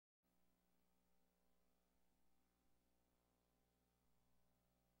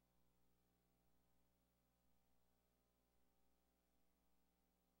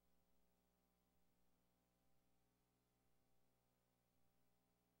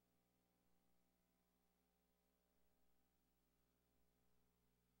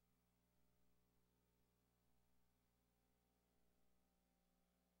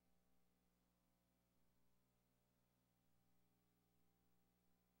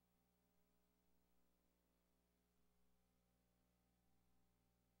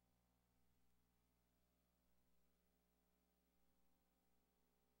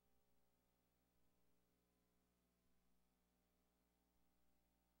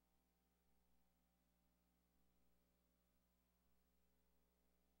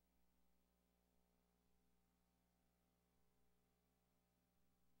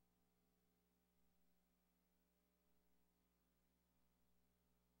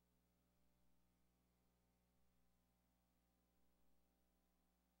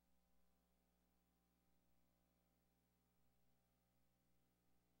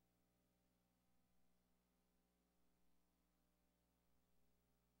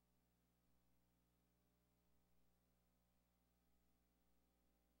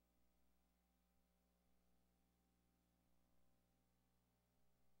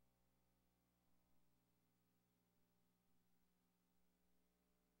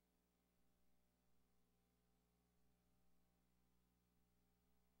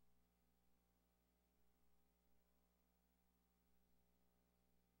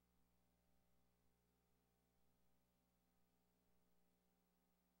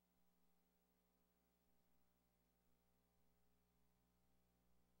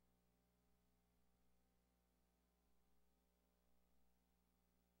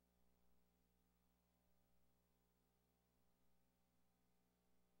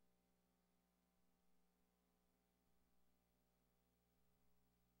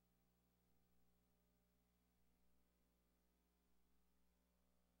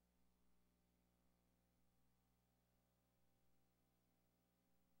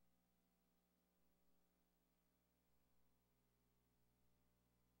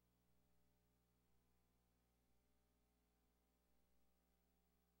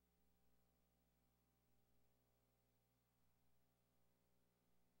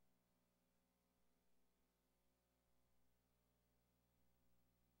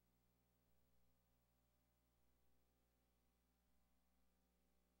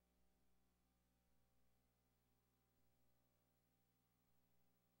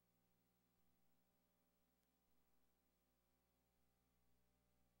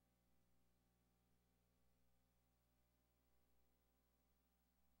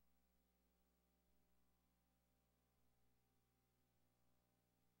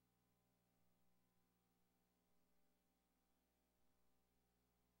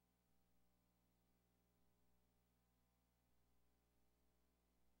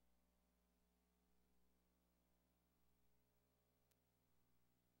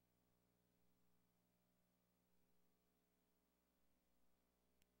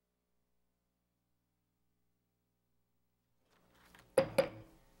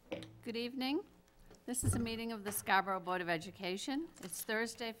Good evening. This is a meeting of the Scarborough Board of Education. It's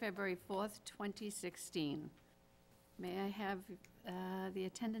Thursday, February 4th, 2016. May I have the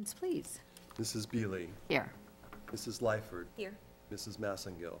attendance, please? Mrs. Beely. Here. Mrs. Lyford. Here. Mrs.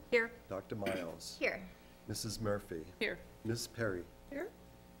 Massengill. Here. Dr. Miles. Here. Mrs. Murphy. Here. Ms. Perry. Here.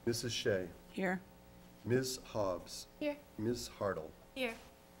 Mrs. Shea. Here. Ms. Hobbs. Here. Ms. Hartle. Here.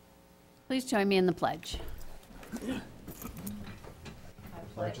 Please join me in the pledge.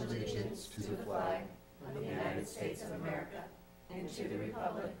 Pledge allegiance to the flag of the United States of America and to the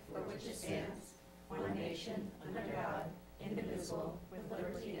republic for which it stands, one nation, under God, indivisible, with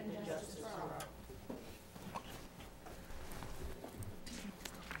liberty and justice for all.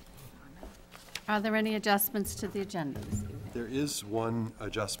 Are there any adjustments to the agenda this evening? There is one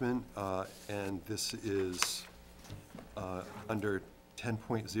adjustment, and this is under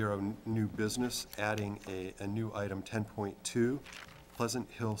 10.0 new business, adding a new item 10.2,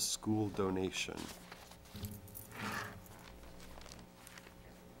 Pleasant Hill School donation.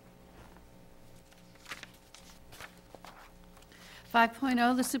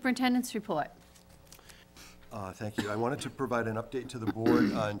 The superintendent's report. Thank you. I wanted to provide an update to the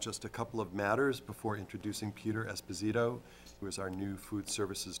board on just a couple of matters before introducing Peter Esposito, who is our new food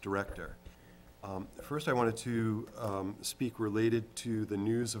services director. First, I wanted to speak related to the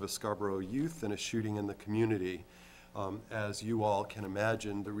news of a Scarborough youth and a shooting in the community. As you all can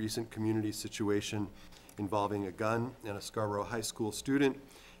imagine, the recent community situation involving a gun and a Scarborough High School student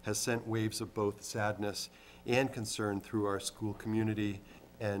has sent waves of both sadness and concern through our school community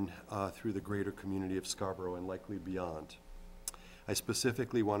and through the greater community of Scarborough and likely beyond. I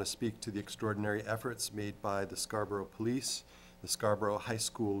specifically want to speak to the extraordinary efforts made by the Scarborough Police, the Scarborough High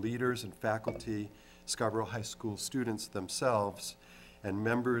School leaders and faculty, Scarborough High School students themselves, and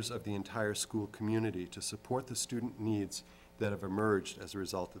members of the entire school community to support the student needs that have emerged as a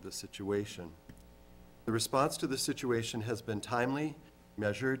result of the situation. The response to the situation has been timely,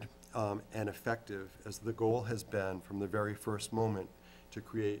 measured, and effective, as the goal has been from the very first moment to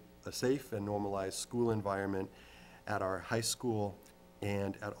create a safe and normalized school environment at our high school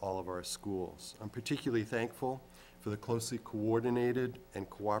and at all of our schools. I'm particularly thankful for the closely coordinated and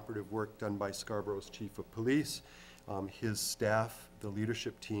cooperative work done by Scarborough's Chief of Police, his staff, the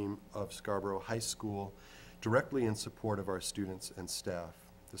leadership team of Scarborough High School, directly in support of our students and staff.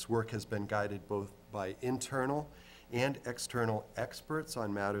 This work has been guided both by internal and external experts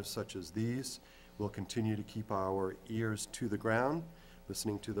on matters such as these. We'll continue to keep our ears to the ground,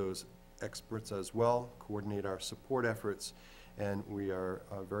 listening to those experts as well, coordinate our support efforts, and we are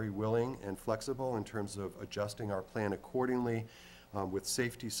very willing and flexible in terms of adjusting our plan accordingly, with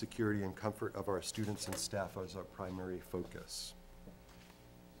safety, security, and comfort of our students and staff as our primary focus.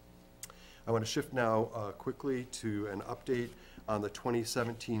 I want to shift now quickly to an update on the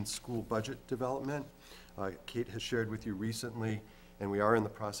 2017 school budget development. Kate has shared with you recently, and we are in the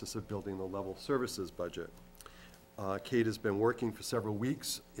process of building the level services budget. Kate has been working for several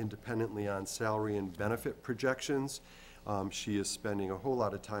weeks independently on salary and benefit projections. She is spending a whole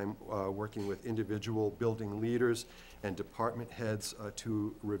lot of time working with individual building leaders and department heads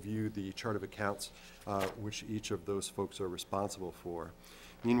to review the chart of accounts which each of those folks are responsible for.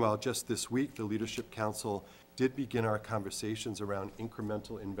 Meanwhile, just this week, the Leadership Council did begin our conversations around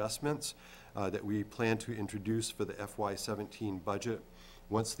incremental investments that we plan to introduce for the FY17 budget.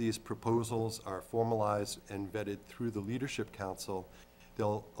 Once these proposals are formalized and vetted through the Leadership Council,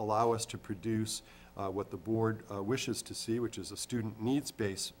 they'll allow us to produce what the board wishes to see, which is a student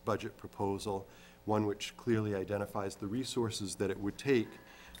needs-based budget proposal, one which clearly identifies the resources that it would take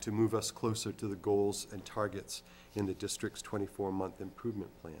to move us closer to the goals and targets in the district's 24-month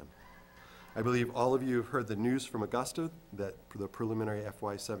improvement plan. I believe all of you have heard the news from Augusta that the preliminary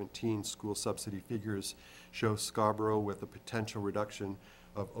FY17 school subsidy figures show Scarborough with a potential reduction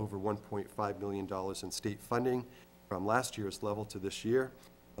of over $1.5 million in state funding from last year's level to this year.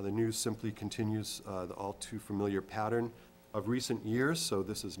 The news simply continues the all too familiar pattern of recent years, so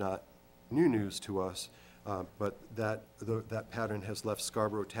this is not new news to us, but that pattern has left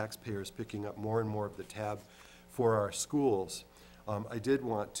Scarborough taxpayers picking up more and more of the tab for our schools. I did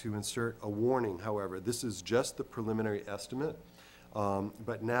want to insert a warning, however. This is just the preliminary estimate,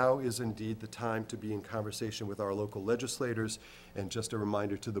 but now is indeed the time to be in conversation with our local legislators, and just a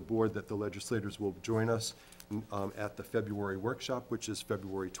reminder to the board that the legislators will join us at the February workshop, which is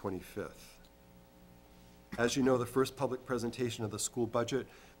February 25th. As you know, the first public presentation of the school budget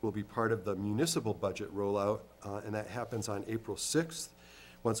will be part of the municipal budget rollout, and that happens on April 6th.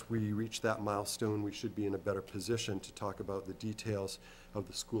 Once we reach that milestone, we should be in a better position to talk about the details of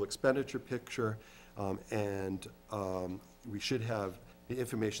the school expenditure picture, and we should have the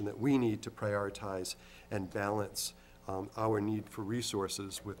information that we need to prioritize and balance our need for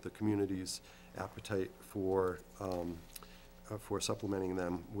resources with the community's appetite for supplementing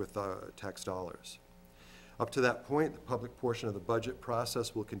them with tax dollars. Up to that point, the public portion of the budget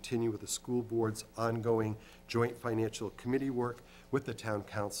process will continue with the school board's ongoing joint financial committee work with the town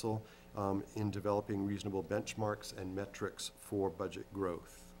council in developing reasonable benchmarks and metrics for budget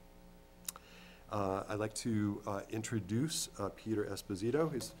growth. I'd like to introduce Peter Esposito,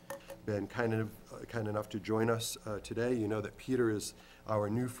 who's been kind enough to join us today. You know that Peter is our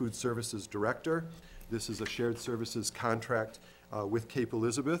new food services director. This is a shared services contract with Cape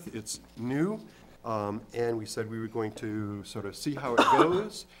Elizabeth. It's new, and we said we were going to sort of see how it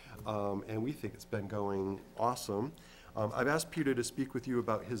goes, and we think it's been going awesome. I've asked Peter to speak with you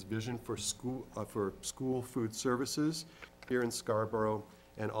about his vision for school food services here in Scarborough,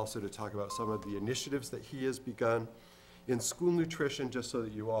 and also to talk about some of the initiatives that he has begun. In school nutrition, just so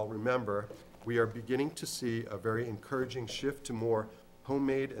that you all remember, we are beginning to see a very encouraging shift to more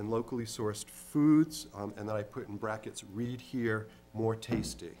homemade and locally sourced foods, and then I put in brackets, read here, more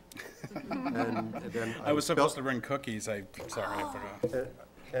tasty. And then I was supposed to bring cookies. Sorry, I forgot.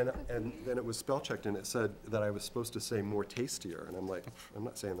 And then it was spell checked and it said that I was supposed to say more tastier, and I'm like, I'm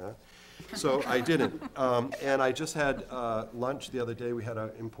not saying that. So I didn't. And I just had lunch the other day. We had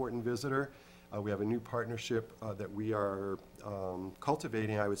an important visitor. We have a new partnership that we are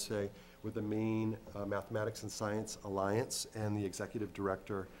cultivating, I would say, with the Maine Mathematics and Science Alliance, and the executive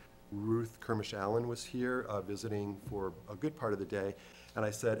director, Ruth Kermish-Allen, was here visiting for a good part of the day. And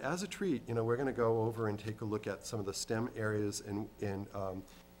I said, as a treat, you know, we're going to go over and take a look at some of the STEM areas in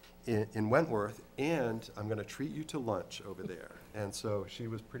Wentworth, and I'm going to treat you to lunch over there. And so she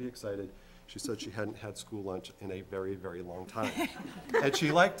was pretty excited. She said she hadn't had school lunch in a very, very long time. And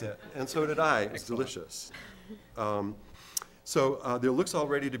she liked it, and so did I. It was delicious. So there looks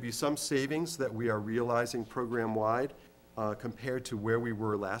already to be some savings that we are realizing program-wide compared to where we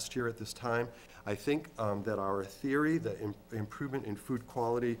were last year at this time. I think that our theory that improvement in food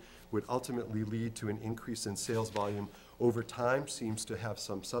quality would ultimately lead to an increase in sales volume over time seems to have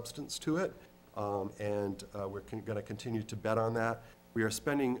some substance to it, and we're going to continue to bet on that. We are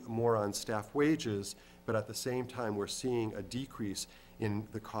spending more on staff wages, but at the same time, we're seeing a decrease in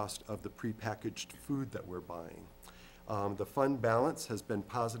the cost of the prepackaged food that we're buying. The fund balance has been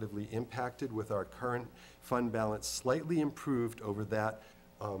positively impacted, with our current fund balance slightly improved over that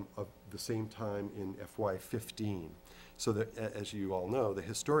of the same time in FY15. So that, as you all know, the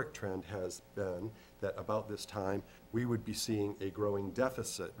historic trend has been that about this time, we would be seeing a growing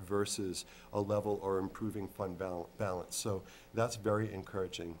deficit versus a level or improving fund balance. So that's very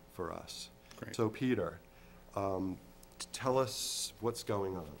encouraging for us. Great. So Peter, tell us what's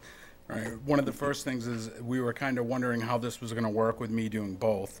going on. All right. One of the first things is we were kind of wondering how this was going to work with me doing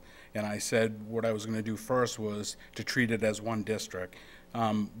both. And I said what I was going to do first was to treat it as one district.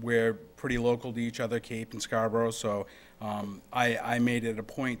 We're pretty local to each other, Cape and Scarborough, so I made it a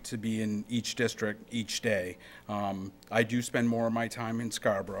point to be in each district each day. I do spend more of my time in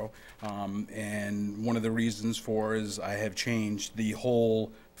Scarborough, and one of the reasons for is I have changed the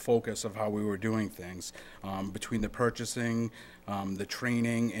whole focus of how we were doing things, between the purchasing, the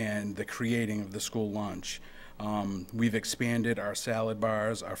training, and the creating of the school lunch. We've expanded our salad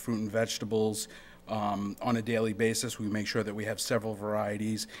bars, our fruit and vegetables. On a daily basis, we make sure that we have several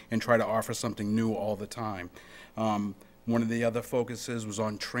varieties and try to offer something new all the time. One of the other focuses was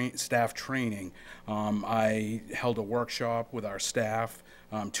on staff training. I held a workshop with our staff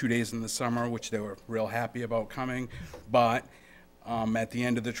 2 days in the summer, which they were real happy about coming, but at the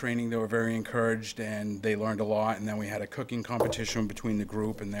end of the training, they were very encouraged and they learned a lot, and then we had a cooking competition between the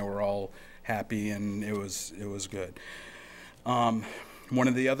group, and they were all happy, and it was good. One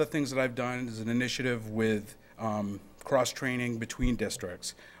of the other things that I've done is an initiative with cross-training between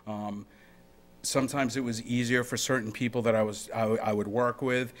districts. Sometimes it was easier for certain people that I would work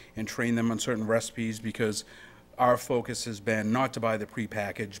with and train them on certain recipes, because our focus has been not to buy the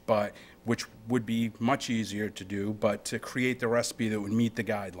prepackaged, but which would be much easier to do, but to create the recipe that would meet the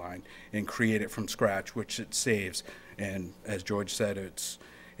guideline and create it from scratch, which it saves. And as George said,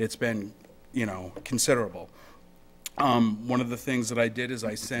 it's been, you know, considerable. One of the things that I did is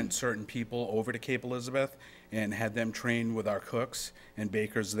I sent certain people over to Cape Elizabeth and had them train with our cooks and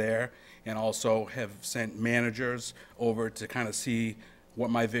bakers there, and also have sent managers over to kind of see what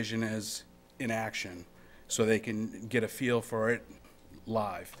my vision is in action, so they can get a feel for it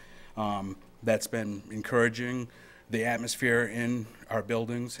live. That's been encouraging. The atmosphere in our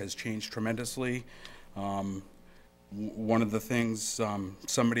buildings has changed tremendously. One of the things,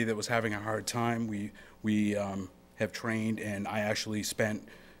 somebody that was having a hard time, we have trained, and I actually spent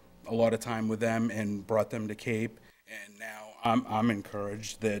a lot of time with them and brought them to Cape. And now I'm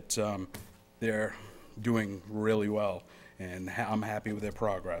encouraged that they're doing really well, and I'm happy with their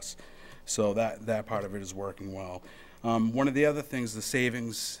progress. So that part of it is working well. One of the other things, the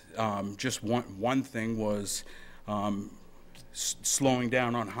savings, just one thing was slowing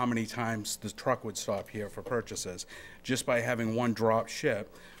down on how many times the truck would stop here for purchases. Just by having one drop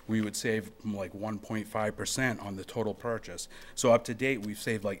ship, we would save like 1.5% on the total purchase. So up to date, we've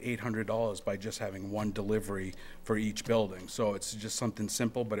saved like $800 by just having one delivery for each building. So it's just something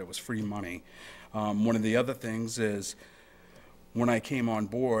simple, but it was free money. One of the other things is, when I came on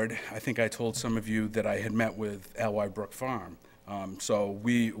board, I think I told some of you that I had met with Ally Brook Farm. So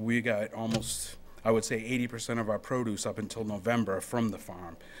we got almost, I would say 80% of our produce up until November from the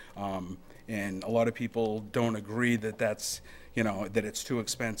farm. And a lot of people don't agree that that's, that it's too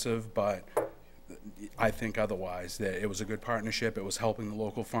expensive, but I think otherwise, that it was a good partnership, it was helping the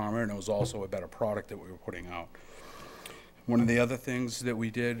local farmer, and it was also a better product that we were putting out. One of the other things that we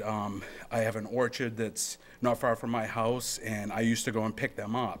did, I have an orchard that's not far from my house, and I used to go and pick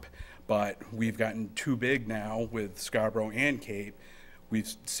them up, but we've gotten too big now with Scarborough and Cape. We've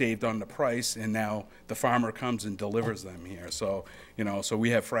saved on the price, and now the farmer comes and delivers them here. So, so we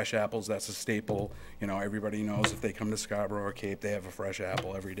have fresh apples. That's a staple. Everybody knows if they come to Scarborough or Cape, they have a fresh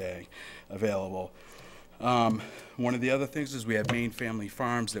apple every day available. One of the other things is we have Maine Family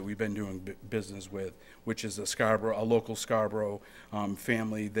Farms that we've been doing business with, which is a local Scarborough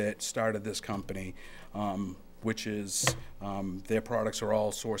family that started this company, which is their products are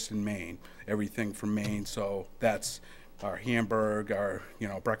all sourced in Maine, everything from Maine. So that's our hamburg, our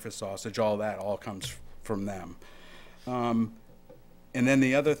breakfast sausage, all that all comes from them. And then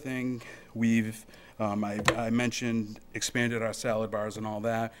the other thing I mentioned expanded our salad bars and all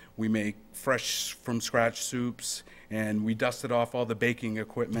that. We make fresh from scratch soups, and we dusted off all the baking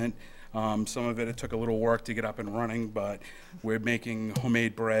equipment. Some of it took a little work to get up and running, but we're making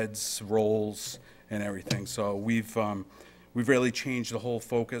homemade breads, rolls, and everything. So we've really changed the whole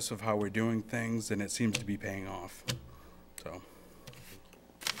focus of how we're doing things, and it seems to be paying off. So,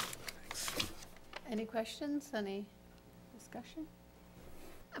 thanks. Any questions, any discussion?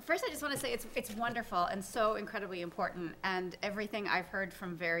 First, I just want to say it's wonderful and so incredibly important, and everything I've heard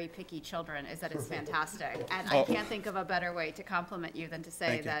from very picky children is that it's fantastic. And I can't think of a better way to compliment you than to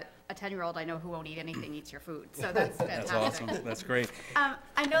say that a 10-year-old I know who won't eat anything eats your food. So that's fantastic. That's awesome. That's great.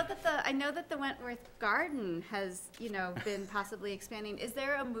 I know that the Wentworth Garden has been possibly expanding. Is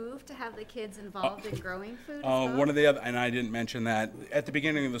there a move to have the kids involved in growing food as well? One of the other, and I didn't mention that, at the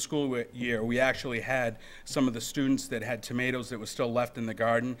beginning of the school year, we actually had some of the students that had tomatoes that were still left in the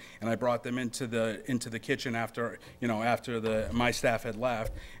garden, and I brought them into the kitchen after my staff had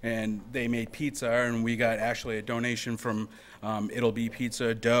left, and they made pizza, and we got actually a donation from It'll Be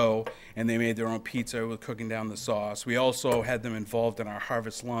Pizza dough, and they made their own pizza with cooking down the sauce. We also had them involved in our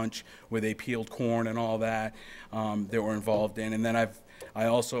harvest lunch where they peeled corn and all that they were involved in. And then I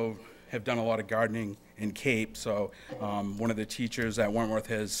also have done a lot of gardening in Cape, so one of the teachers at Wentworth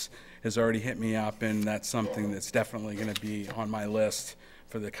has already hit me up, and that's something that's definitely going to be on my list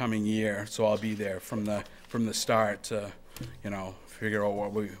for the coming year. So I'll be there from the start to figure out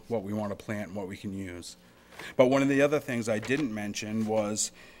what we want to plant and what we can use. But one of the other things I didn't mention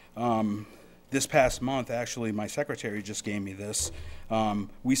was this past month, actually, my secretary just gave me this.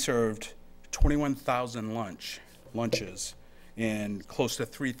 We served 21,000 lunches and close to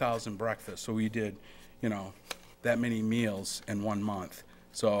 3,000 breakfasts. So we did, that many meals in 1 month.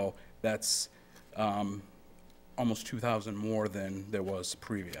 So that's almost 2,000 more than there was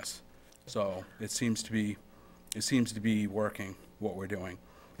previous. So it seems to be working, what we're doing.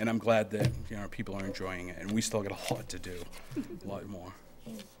 And I'm glad that people are enjoying it, and we still got a lot to do, a lot more.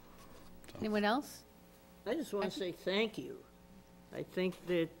 So. Anyone else? I just want to say thank you. I think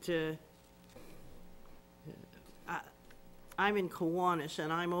that I'm in Kiwanis,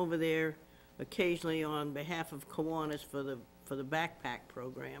 and I'm over there occasionally on behalf of Kiwanis for the backpack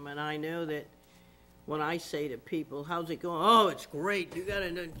program, and I know that when I say to people, "How's it going?" "Oh, it's great.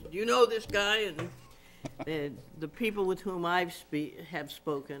 You know this guy?" And the people with whom have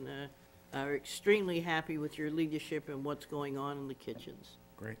spoken are extremely happy with your leadership and what's going on in the kitchens.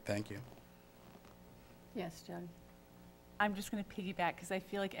 Great, thank you. Yes, Jody. I'm just going to piggyback because I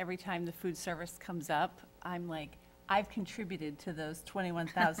feel like every time the food service comes up, I'm like, I've contributed to those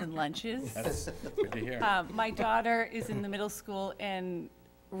 21,000 lunches. That's good to hear. My daughter is in the middle school and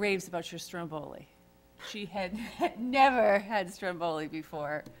raves about your stromboli. She had never had stromboli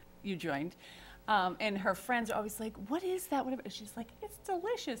before you joined. And her friends are always like, "What is that?" Whatever. She's like, "It's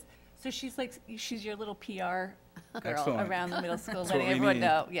delicious." So she's like, she's your little PR girl Excellent. around the middle school, That's letting what we everyone need.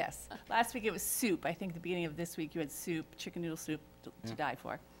 know, yes. Last week it was soup. I think the beginning of this week you had soup, chicken noodle soup to die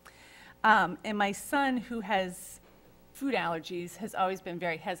for. And my son, who has food allergies, has always been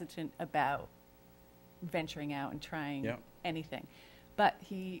very hesitant about venturing out and trying Yep. anything. But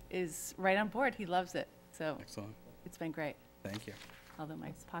he is right on board. He loves it. So Excellent. it's been great, Thank you. although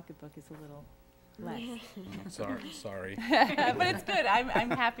my pocketbook is a little less. Sorry. But it's good.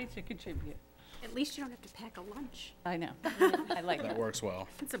 I'm happy to contribute. At least you don't have to pack a lunch. I know. I like That that. works well.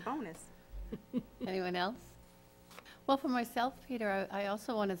 It's a bonus. Anyone else? Well, for myself, Peter, I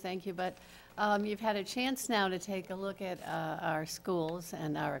also want to thank you, but you've had a chance now to take a look at our schools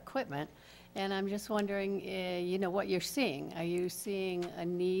and our equipment, and I'm just wondering, what you're seeing. Are you seeing a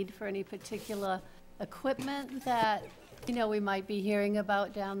need for any particular equipment that, we might be hearing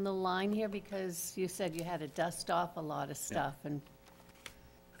about down the line here? Because you said you had to dust off a lot of stuff and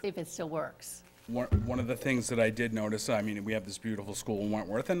see if it still works. One of the things that I did notice, I mean, we have this beautiful school in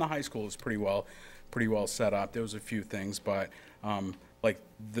Wentworth, and the high school is pretty well set up. There was a few things, but like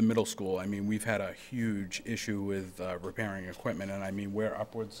the middle school, I mean, we've had a huge issue with repairing equipment, and I mean, we're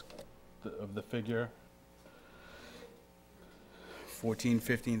upwards of the figure,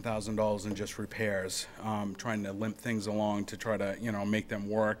 $14,000-15,000 in just repairs, trying to limp things along to try to, make them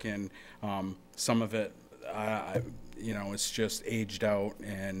work, and some of it, it's just aged out,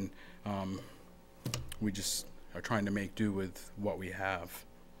 and we just are trying to make do with what we have.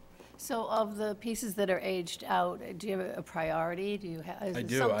 So of the pieces that are aged out, do you have a priority? Do you have, is I there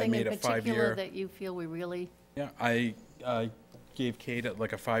do. I something made in a particular 5-year that you feel we really? Yeah, I gave Kate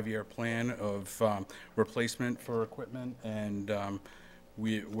like a 5-year plan of replacement for equipment, and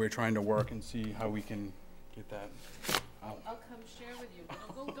we're trying to work and see how we can get that out. I'll come share with you.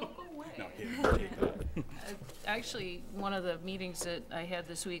 Don't go away. No, Kate, that. Actually, one of the meetings that I had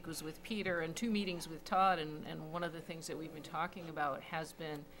this week was with Peter, and 2 meetings with Todd, and one of the things that we've been talking about has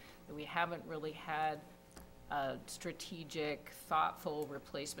been that we haven't really had a strategic, thoughtful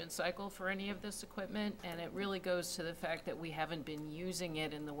replacement cycle for any of this equipment, and it really goes to the fact that we haven't been using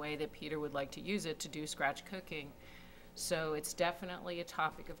it in the way that Peter would like to use it to do scratch cooking. So it's definitely a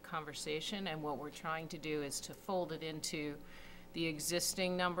topic of conversation, and what we're trying to do is to fold it into the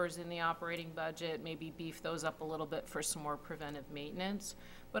existing numbers in the operating budget, maybe beef those up a little bit for some more preventive maintenance,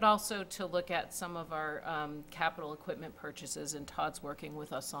 but also to look at some of our capital equipment purchases, and Todd's working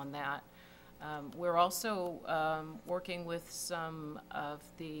with us on that. We're also working with some of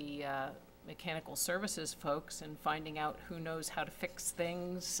the mechanical services folks and finding out who knows how to fix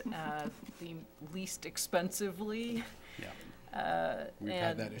things the least expensively. Yeah. We've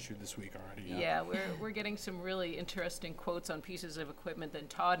had that issue this week already. Yeah, we're getting some really interesting quotes on pieces of equipment that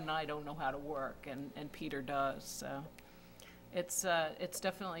Todd and I don't know how to work, and Peter does. So it's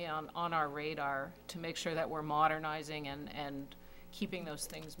definitely on our radar to make sure that we're modernizing and keeping those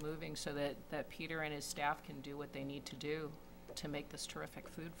things moving so that Peter and his staff can do what they need to do to make this terrific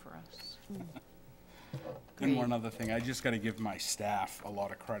food for us. And one other thing, I just got to give my staff a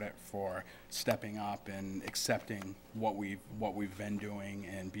lot of credit for stepping up and accepting what we've been doing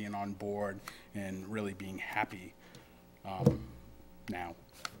and being on board and really being happy now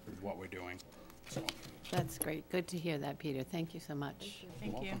with what we're doing. So, That's great. Good to hear that, Peter. Thank you so much.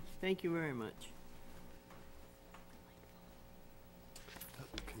 Thank you. Thank you very much.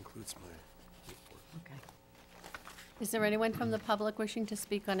 That concludes my report. Okay. Is there anyone from the public wishing to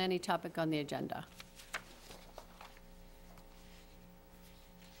speak on any topic on the agenda?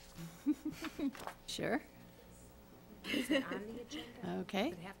 Sure. Is it on the agenda? Okay.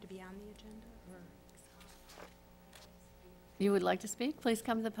 Does it have to be on the agenda, or? You would like to speak? Please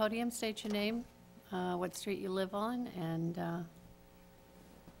come to the podium, state your name, what street you live on, and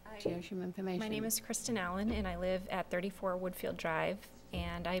share some information. My name is Kristen Allen, and I live at 34 Woodfield Drive,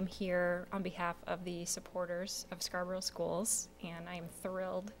 and I'm here on behalf of the supporters of Scarborough Schools, and I'm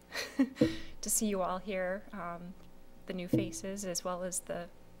thrilled to see you all here, the new faces as well as the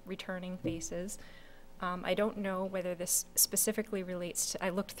returning faces. I don't know whether this specifically relates to, I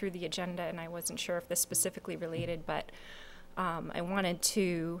looked through the agenda and I wasn't sure if this specifically related, but I wanted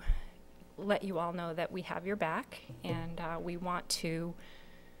to let you all know that we have your back, and we want to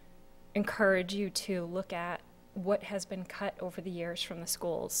encourage you to look at what has been cut over the years from the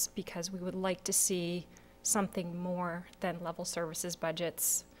schools, because we would like to see something more than level services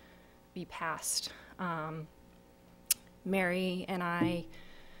budgets be passed. Mary and I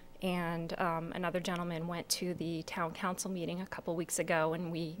and another gentleman went to the town council meeting a couple weeks ago,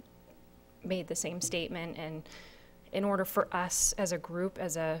 and we made the same statement. And in order for us as a group,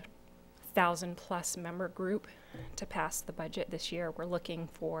 as a 1,000+ member group, to pass the budget this year, we're looking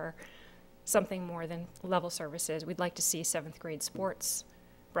for something more than level services. We'd like to see 7th grade sports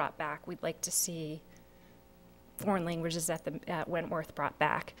brought back. We'd like to see foreign languages at Wentworth brought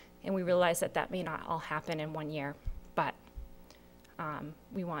back. And we realize that that may not all happen in 1 year, but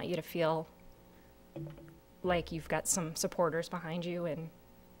we want you to feel like you've got some supporters behind you and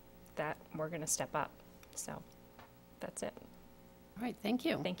that we're going to step up. So that's it. All right, thank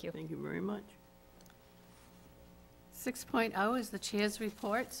you. Thank you. Thank you very much. 6.0 is the chair's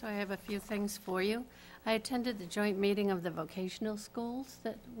report, so I have a few things for you. I attended the joint meeting of the vocational schools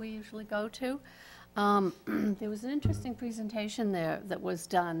that we usually go to. There was an interesting presentation there that was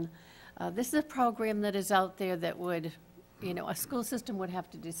done. This is a program that is out there that would, a school system would have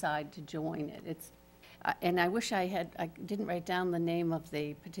to decide to join it. And I wish I didn't write down the name of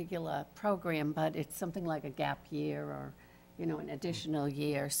the particular program, but it's something like a gap year or, an additional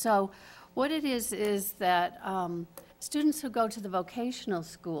year. So what it is that students who go to the vocational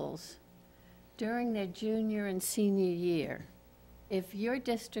schools during their junior and senior year, if your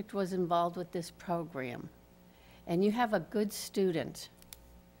district was involved with this program and you have a good student,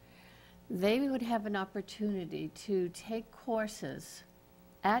 they would have an opportunity to take courses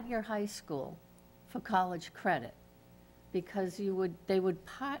at your high school for college credit, because they would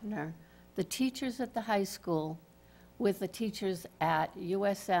partner the teachers at the high school with the teachers at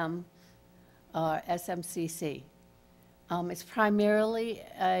USM or SMCC. It's primarily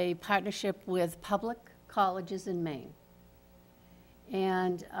a partnership with public colleges in Maine.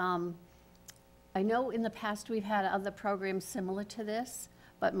 And I know in the past we've had other programs similar to this,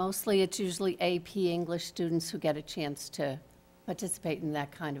 but mostly it's usually AP English students who get a chance to participate in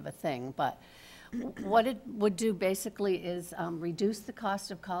that kind of a thing. But what it would do basically is reduce the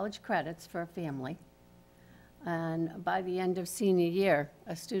cost of college credits for a family. And by the end of senior year,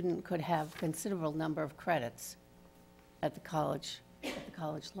 a student could have a considerable number of credits at the college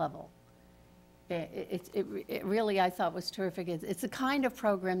level. It really, I thought, was terrific. It's the kind of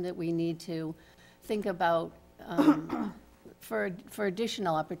program that we need to think about for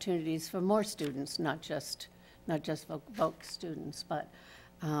additional opportunities for more students, not just voc students. But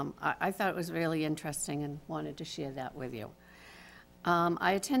I thought it was really interesting and wanted to share that with you.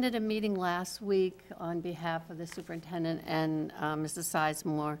 I attended a meeting last week on behalf of the superintendent and Mrs.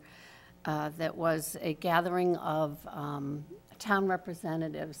 Sizemore that was a gathering of town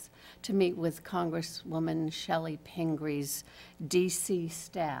representatives to meet with Congresswoman Shelley Pingree's DC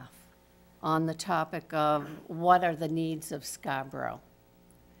staff on the topic of what are the needs of Scarborough.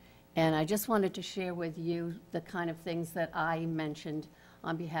 And I just wanted to share with you the kind of things that I mentioned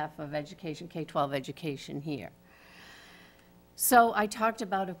on behalf of education, K-12 education here. So I talked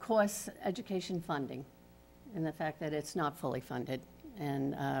about, of course, education funding and the fact that it's not fully funded.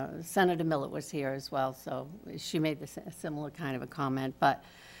 And Senator Millett was here as well, so she made a similar kind of a comment. But,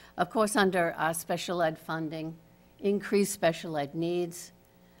 of course, under our special ed funding, increased special ed needs,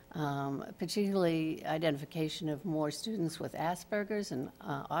 particularly identification of more students with Asperger's and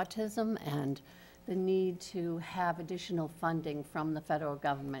autism, and the need to have additional funding from the federal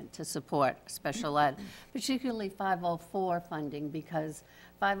government to support special ed, particularly 504 funding, because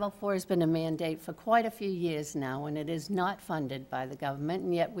 504 has been a mandate for quite a few years now, and it is not funded by the government,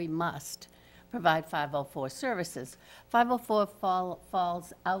 and yet we must provide 504 services. 504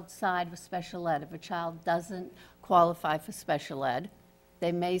 falls outside of special ed. If a child doesn't qualify for special ed,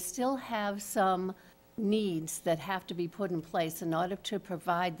 they may still have some needs that have to be put in place in order to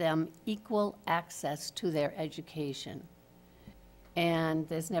provide them equal access to their education. And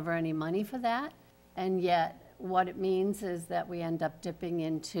there's never any money for that, and yet what it means is that we end up dipping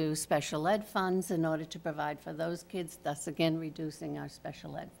into special ed funds in order to provide for those kids, thus again reducing our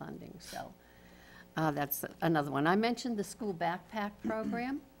special ed funding. So that's another one. I mentioned the school backpack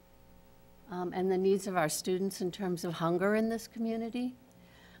program and the needs of our students in terms of hunger in this community.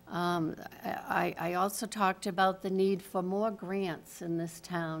 I also talked about the need for more grants in this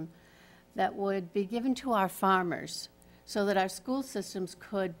town that would be given to our farmers so that our school systems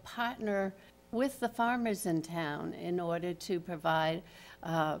could partner with the farmers in town in order to provide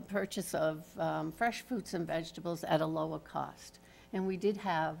purchase of fresh fruits and vegetables at a lower cost. And we did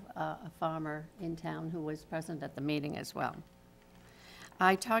have a farmer in town who was present at the meeting as well.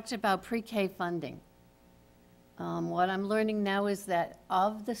 I talked about pre-K funding. What I'm learning now is that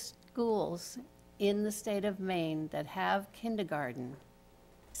of the schools in the state of Maine that have kindergarten,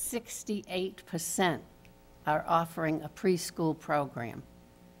 68% are offering a preschool program.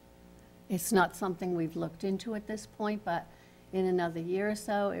 It's not something we've looked into at this point, but in another year or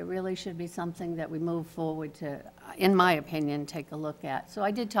so, it really should be something that we move forward to, in my opinion, take a look at. So I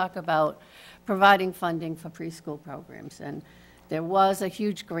did talk about providing funding for preschool programs, and There was a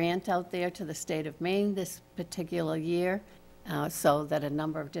huge grant out there to the state of Maine this particular year, so that a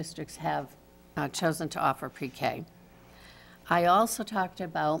number of districts have chosen to offer pre-K. I also talked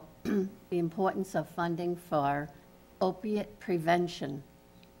about the importance of funding for opiate prevention,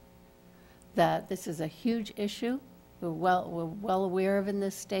 that this is a huge issue. We're well aware of in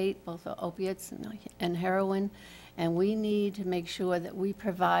this state, both the opiates and heroin, and we need to make sure that we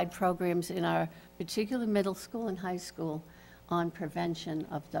provide programs in our particular middle school and high school on prevention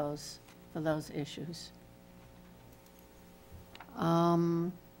of those, for those issues.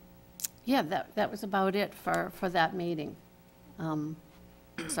 Yeah, that was about it for that meeting.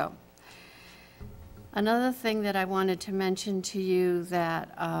 So, another thing that I wanted to mention to you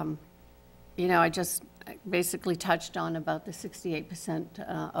that, I just basically touched on about the 68%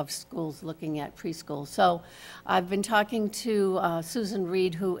 of schools looking at preschool. So I've been talking to Susan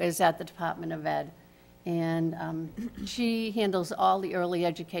Reed, who is at the Department of Ed, and she handles all the early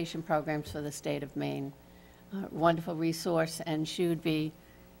education programs for the state of Maine. Wonderful resource, and she would be,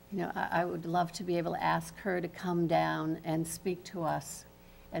 I would love to be able to ask her to come down and speak to us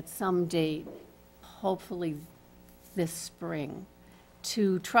at some date, hopefully this spring,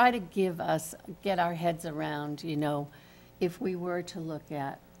 to try to get our heads around, if we were to look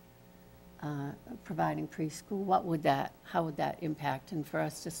at providing preschool, how would that impact? And for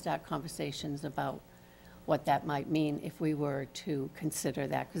us to start conversations about what that might mean if we were to consider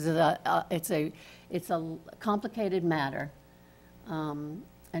that. Because it's a complicated matter, and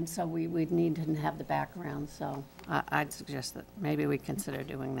so we'd need to have the background. So I'd suggest that maybe we consider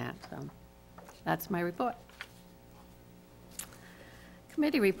doing that. So that's my report.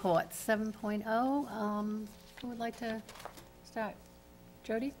 Committee reports, 7.0. Who would like to start?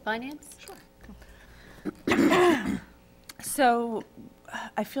 Jody, Finance? Sure. So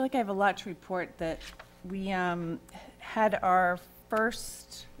I feel like I have a lot to report. That we had our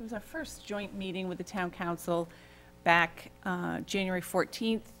first joint meeting with the town council back January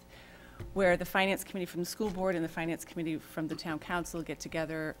 14th, where the Finance Committee from the school board and the Finance Committee from the town council get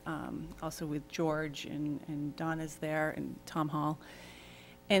together, also with George and Donna's there and Tom Hall,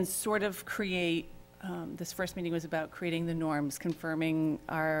 and sort of create, this first meeting was about creating the norms, confirming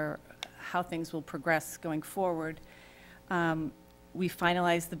how things will progress going forward. We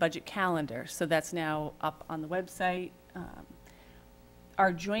finalized the budget calendar, so that's now up on the website.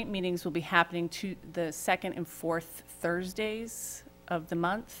 Our joint meetings will be happening to the second and fourth Thursdays of the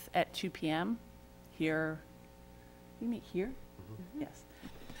month at 2 p.m. here. We meet here? Mm-hmm.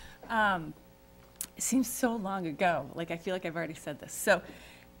 Yes. It seems so long ago. I feel like I've already said this. So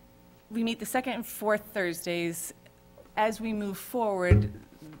we meet the second and fourth Thursdays. As we move forward,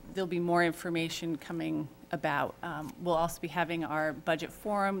 there'll be more information coming about. We'll also be having our budget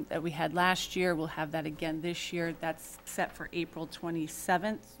forum that we had last year. We'll have that again this year. That's set for April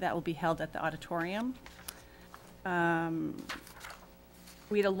 27th. That will be held at the auditorium. We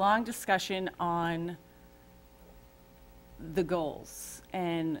had a long discussion on the goals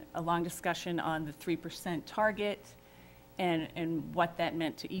and a long discussion on the 3% target and what that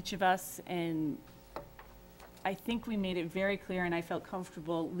meant to each of us. And I think we made it very clear, and I felt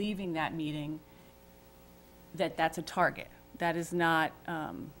comfortable leaving that meeting, that that's a target. That is not,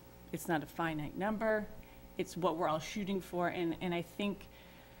 it's not a finite number. It's what we're all shooting for. And I think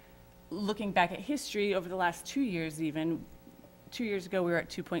looking back at history over the last 2 years even, 2 years ago we were at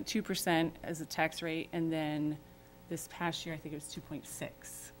 2.2% as a tax rate, and then this past year I think it was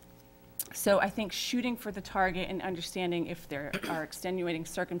 2.6. So I think shooting for the target and understanding if there are extenuating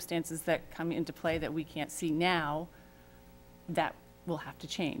circumstances that come into play that we can't see now, that will have to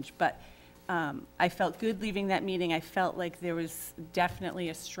change. But I felt good leaving that meeting. I felt like there was definitely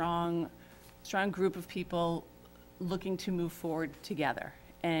a strong group of people looking to move forward together.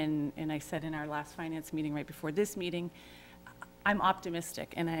 And I said in our last finance meeting right before this meeting, I'm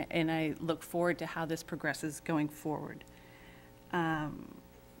optimistic, and I look forward to how this progresses going forward.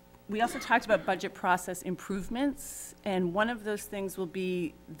 We also talked about budget process improvements, and one of those things will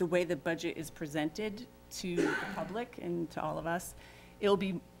be the way the budget is presented to the public and to all of us. It'll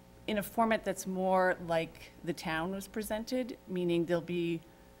be in a format that's more like the town was presented, meaning there'll be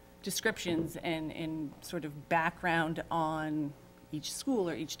descriptions and sort of background on each school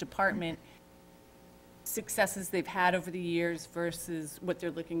or each department, successes they've had over the years versus what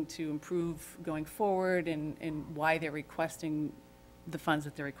they're looking to improve going forward, and why they're requesting the funds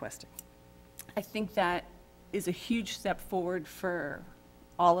that they're requesting. I think that is a huge step forward for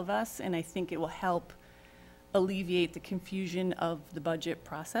all of us, and I think it will help alleviate the confusion of the budget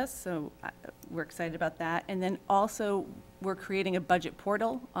process. So we're excited about that. And then also we're creating a budget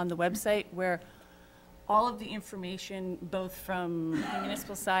portal on the website where all of the information, both from the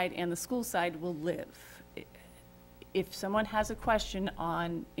municipal side and the school side, will live. If someone has a question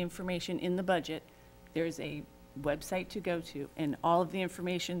on information in the budget, there's a website to go to, and all of the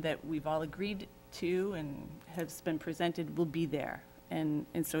information that we've all agreed to and has been presented will be there. And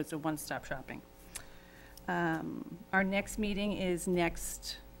so it's a one-stop shopping. Our next meeting is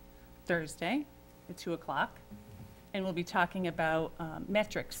next Thursday at 2 o'clock, and we'll be talking about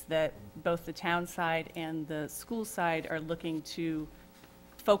metrics that both the town side and the school side are looking to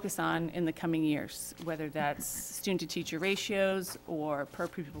focus on in the coming years, whether that's student-to-teacher ratios or per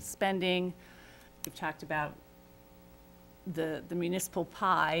pupil spending. We've talked about the municipal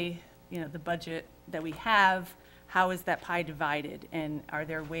pie, the budget that we have. How is that pie divided, and are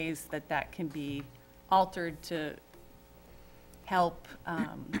there ways that that can be altered to help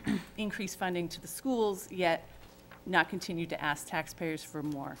increase funding to the schools, yet not continue to ask taxpayers for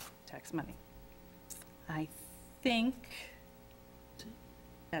more tax money? I think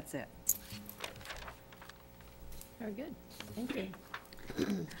that's it. Very good. Thank you.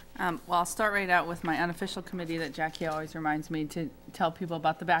 Well, I'll start right out with my unofficial committee that Jackie always reminds me to tell people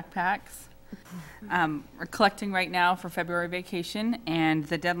about the backpacks. We're collecting right now for February vacation, and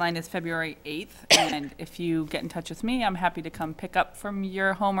the deadline is February 8th. And if you get in touch with me, I'm happy to come pick up from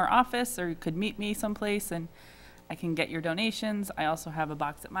your home or office, or you could meet me someplace and I can get your donations. I also have a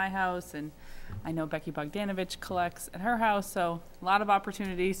box at my house, and I know Becky Bogdanovich collects at her house, so a lot of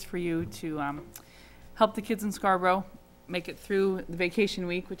opportunities for you to help the kids in Scarborough make it through the vacation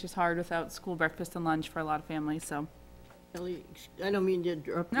week, which is hard without school breakfast and lunch for a lot of families. So, Ellie, I don't mean to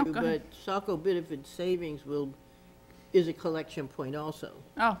interrupt No, you, go but ahead. Saco Benefit Savings is a collection point also.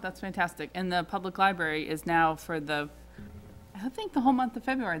 oh, that's fantastic. And the public library is now for I think the whole month of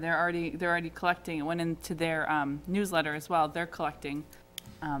February, they're already collecting. It went into their newsletter as well. They're collecting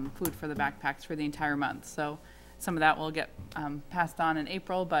food for the backpacks for the entire month. So some of that will get passed on in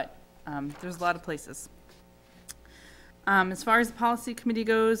April, but there's a lot of places. As far as the policy committee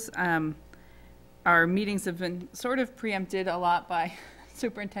goes, our meetings have been sort of preempted a lot by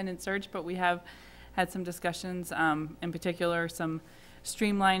superintendent search, but we have had some discussions, in particular some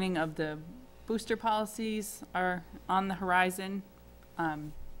streamlining of the booster policies are on the horizon.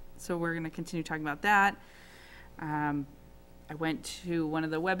 So we're going to continue talking about that. I went to one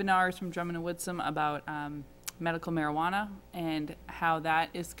of the webinars from Drummond and Woodsum about medical marijuana and how that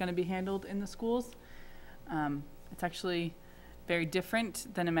is going to be handled in the schools. It's actually very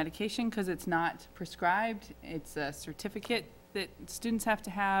different than a medication because it's not prescribed. It's a certificate that students have to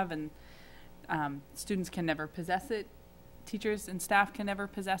have, and students can never possess it. Teachers and staff can never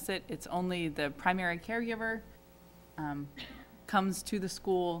possess it. It's only the primary caregiver comes to the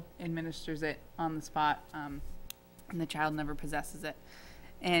school, administers it on the spot, and the child never possesses it.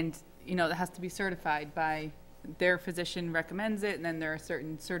 And, it has to be certified by their physician recommends it, and then there are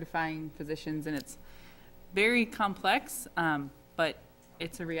certain certifying physicians, and it's very complex, but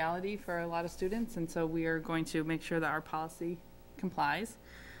it's a reality for a lot of students, and so we are going to make sure that our policy complies.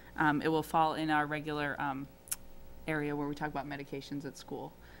 It will fall in our regular area where we talk about medications at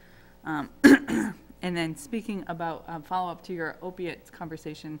school. And then speaking about follow-up to your opiates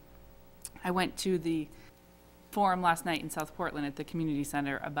conversation, I went to the forum last night in South Portland at the community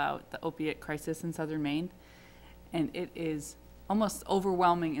center about the opiate crisis in southern Maine, and it is almost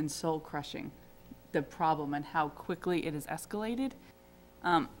overwhelming and soul-crushing, the problem and how quickly it has escalated.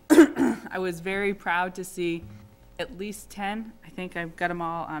 I was very proud to see at least 10, I think I've got them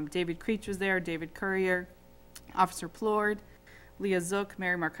all. David Creech was there, David Courier, Officer Plord, Leah Zook,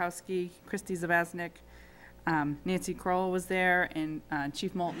 Mary Markowski, Christy Zavaznik, Nancy Kroll was there, and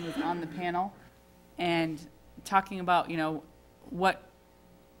Chief Moulton was on the panel, and talking about, what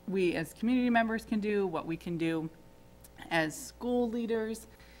we as community members can do, what we can do as school leaders.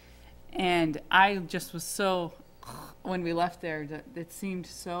 And I just was so, when we left there, that it seemed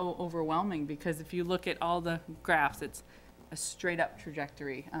so overwhelming, because if you look at all the graphs, it's a straight up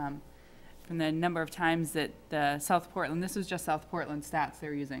trajectory. From the number of times that the South Portland, this was just South Portland stats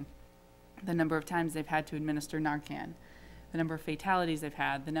they're using, the number of times they've had to administer Narcan, the number of fatalities they've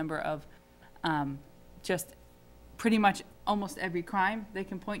had, the number of just pretty much almost every crime they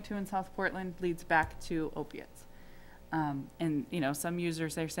can point to in South Portland leads back to opiates. And, some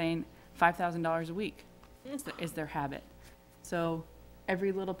users, they're saying $5,000 a week is their habit. So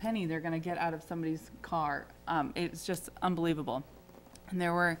every little penny they're going to get out of somebody's car, it's just unbelievable. And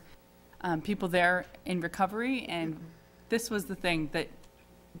there were people there in recovery, and this was the thing that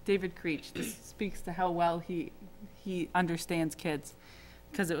David Creech, this speaks to how well he understands kids,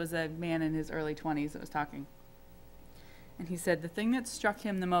 because it was a man in his early 20s that was talking. And he said the thing that struck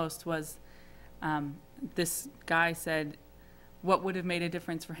him the most was This guy said what would have made a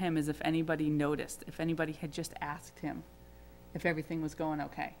difference for him is if anybody noticed, if anybody had just asked him if everything was going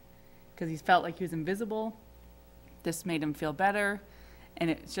okay. Because he felt like he was invisible. This made him feel better. And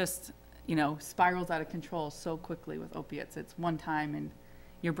it just, spirals out of control so quickly with opiates. It's one time and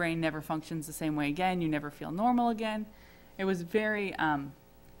your brain never functions the same way again. You never feel normal again. It was very,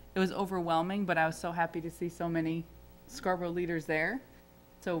 it was overwhelming, but I was so happy to see so many Scarborough leaders there.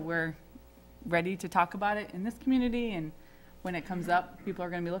 So we're ready to talk about it in this community, and when it comes up, people are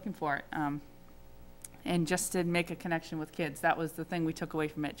going to be looking for it. And just to make a connection with kids, that was the thing we took away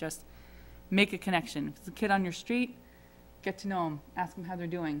from it. Just make a connection. If it's a kid on your street, get to know them, ask them how they're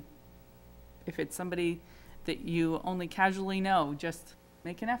doing. If it's somebody that you only casually know, just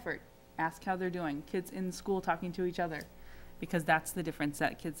make an effort. Ask how they're doing. Kids in school talking to each other, because that's the difference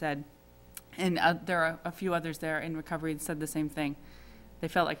that kid said. And there are a few others there in recovery that said the same thing. They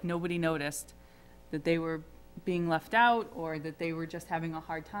felt like nobody noticed that they were being left out or that they were just having a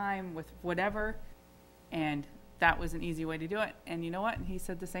hard time with whatever. And that was an easy way to do it. And you know what? He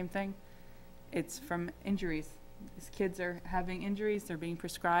said the same thing. It's from injuries. These kids are having injuries. They're being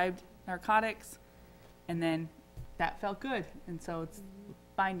prescribed narcotics. And then that felt good. And so it's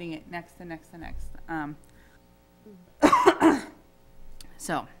finding it next and next and next.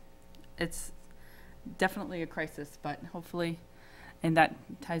 So it's definitely a crisis, but hopefully, and that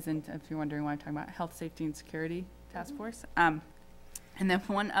ties into, if you're wondering why I'm talking about health, safety, and security task force. And then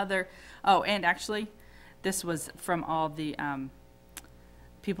one other, and actually, this was from all the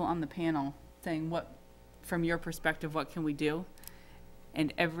people on the panel saying, what, from your perspective, what can we do?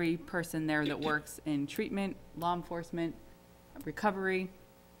 And every person there that works in treatment, law enforcement, recovery,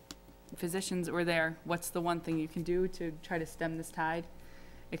 physicians were there. What's the one thing you can do to try to stem this tide?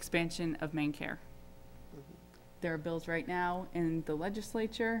 Expansion of Maine Care. There are bills right now in the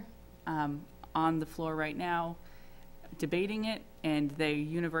legislature, on the floor right now, debating it, and they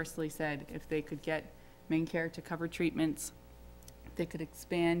universally said if they could get Maine Care to cover treatments, they could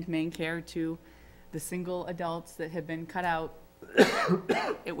expand Maine Care to the single adults that have been cut out.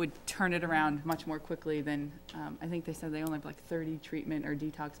 It would turn it around much more quickly than, I think they said they only have like 30 treatment or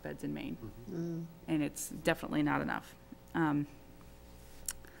detox beds in Maine. And it's definitely not enough.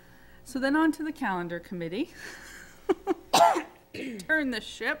 So then on to the calendar committee. Turn the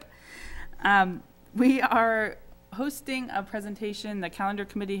ship. We are hosting a presentation. The calendar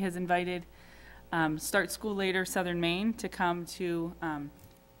committee has invited Start School Later Southern Maine to come to,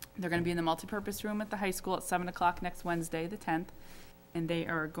 they're going to be in the multipurpose room at the high school at 7 o'clock next Wednesday, the 10th. And they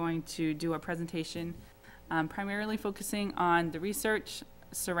are going to do a presentation primarily focusing on the research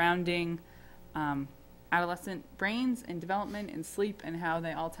surrounding adolescent brains and development and sleep and how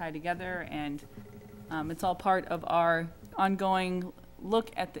they all tie together. And it's all part of our ongoing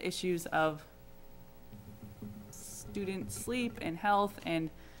look at the issues of student sleep and health and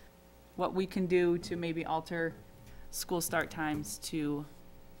what we can do to maybe alter school start times to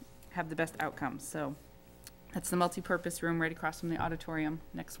have the best outcomes. So that's the multi-purpose room right across from the auditorium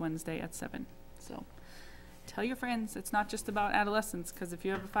next Wednesday at 7. So tell your friends it's not just about adolescents, because if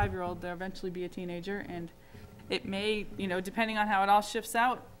you have a 5-year-old, they'll eventually be a teenager, and it may, depending on how it all shifts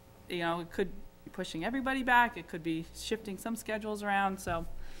out, it could be pushing everybody back. It could be shifting some schedules around. So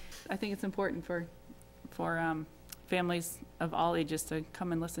I think it's important for families of all ages to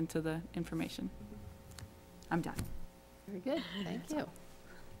come and listen to the information. I'm done. Very good, thank you.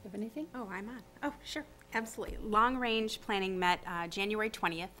 You have anything? Oh, I'm on. Oh, sure, absolutely. Long-range planning met January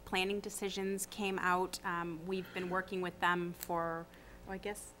 20th. Planning decisions came out. We've been working with them for, I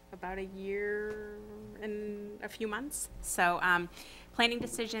guess, about a year and a few months. So planning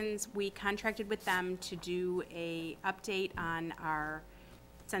decisions, we contracted with them to do a update on our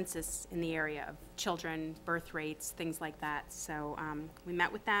census in the area of children, birth rates, things like that. So we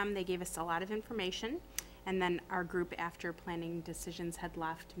met with them. They gave us a lot of information. And then our group, after planning decisions had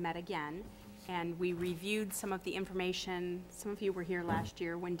left, met again. And we reviewed some of the information. Some of you were here last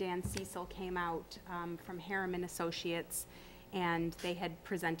year when Dan Cecil came out from Harriman Associates, and they had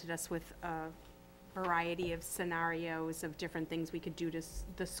presented us with a variety of scenarios of different things we could do to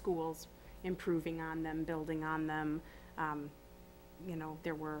the schools, improving on them, building on them.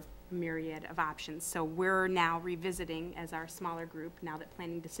 There were a myriad of options. So we're now revisiting as our smaller group, now that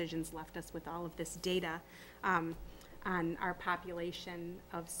planning decisions left us with all of this data on our population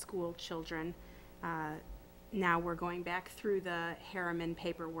of school children. Now we're going back through the Harriman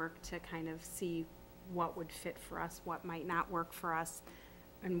paperwork to kind of see what would fit for us, what might not work for us,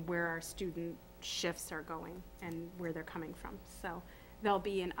 and where our student shifts are going and where they're coming from. So there'll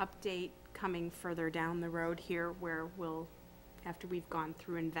be an update coming further down the road here where we'll after we've gone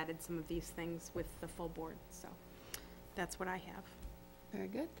through and vetted some of these things with the full board. So that's what I have. Very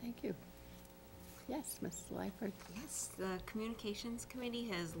good, thank you. Yes, Ms. Lyford. Yes, the Communications Committee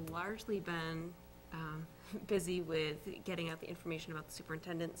has largely been busy with getting out the information about the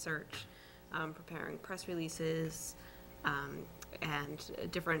superintendent search, preparing press releases,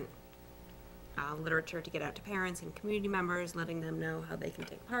 and different literature to get out to parents and community members, letting them know how they can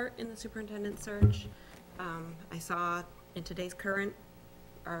take part in the superintendent search. I saw in today's current,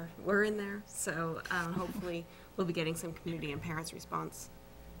 we're in there, so hopefully we'll be getting some community and parents' response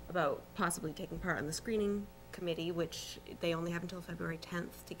about possibly taking part in the screening committee, which they only have until February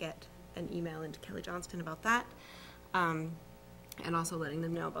 10th to get an email into Kelly Johnston about that. And also letting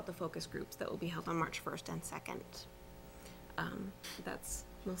them know about the focus groups that will be held on March 1st and 2nd. That's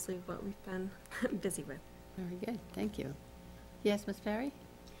mostly what we've been busy with. Very good, thank you. Yes, Ms. Perry?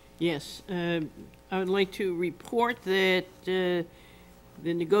 Yes, I would like to report that the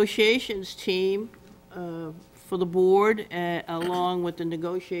negotiations team for the board, along with the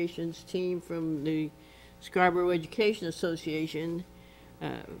negotiations team from the Scarborough Education Association,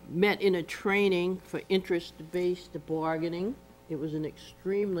 met in a training for interest-based bargaining. It was an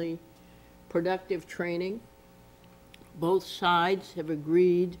extremely productive training. Both sides have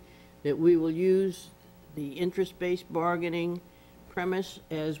agreed that we will use the interest-based bargaining premise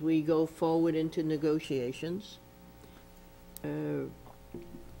as we go forward into negotiations.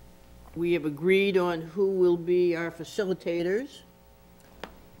 We have agreed on who will be our facilitators,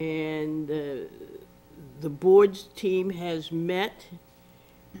 and the board's team has met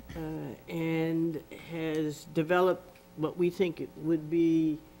and has developed what we think it would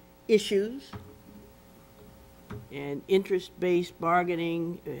be issues, and interest-based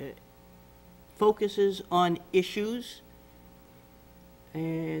bargaining focuses on issues,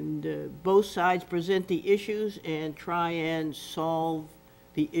 and both sides present the issues and try and solve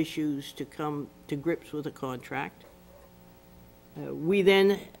the issues to come to grips with a contract. We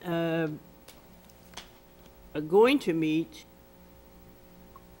then are going to meet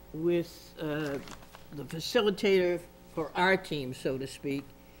with the facilitator for our team, so to speak,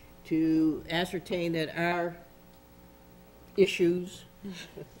 to ascertain that our issues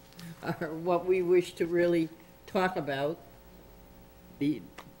are what we wish to really talk about,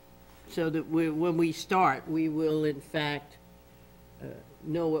 so that when we start, we will in fact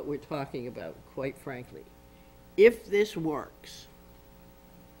know what we're talking about, quite frankly. If this works,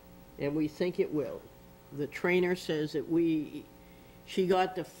 and we think it will, the trainer says that she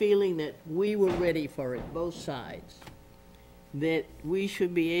got the feeling that we were ready for it, both sides, that we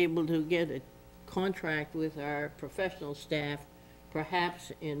should be able to get a contract with our professional staff,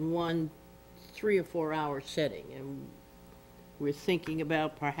 perhaps in one 3 or 4 hour setting, and we're thinking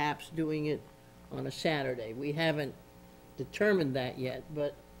about perhaps doing it on a Saturday. We haven't determined that yet,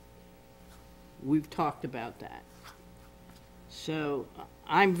 but we've talked about that. So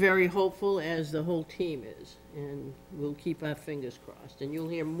I'm very hopeful, as the whole team is, and we'll keep our fingers crossed. And you'll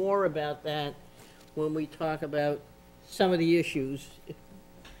hear more about that when we talk about some of the issues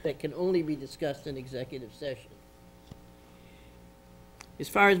that can only be discussed in executive session. As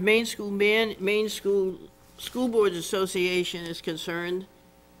far as Maine School Boards Association is concerned,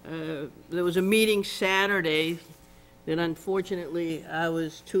 there was a meeting Saturday that unfortunately I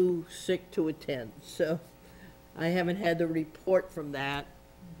was too sick to attend, so I haven't had the report from that,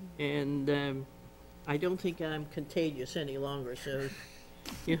 and I don't think I'm contagious any longer, so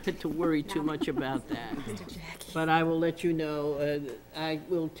you don't have to worry too much about that. But I will let you know. I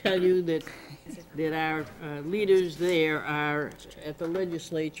will tell you that our leaders there are at the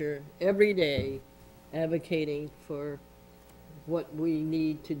legislature every day advocating for what we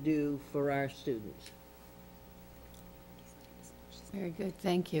need to do for our students. Very good,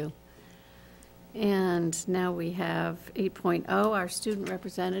 thank you. And now we have 8.0, our student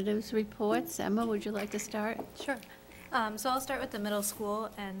representatives reports. Emma, would you like to start? Sure. So I'll start with the middle school,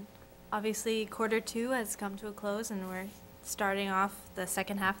 and obviously Q2 has come to a close, and we're starting off the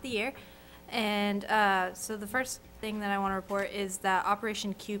second half of the year. And so the first thing that I want to report is that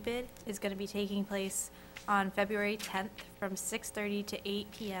Operation Cupid is going to be taking place on February 10th from 6:30 to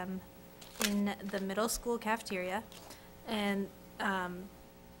 8 p.m. in the middle school cafeteria. And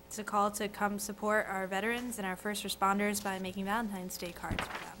it's a call to come support our veterans and our first responders by making Valentine's Day cards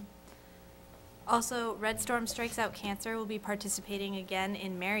for them. Also, Red Storm Strikes Out Cancer will be participating again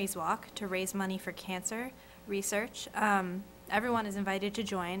in Mary's Walk to raise money for cancer research. Everyone is invited to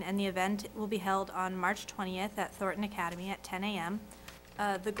join, and the event will be held on March 20th at Thornton Academy at 10 a.m.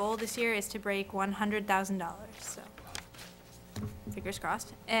 The goal this year is to break $100,000, so fingers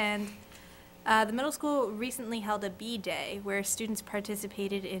crossed. And The middle school recently held a bee day where students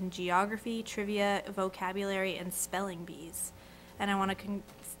participated in geography, trivia, vocabulary, and spelling bees. And I want to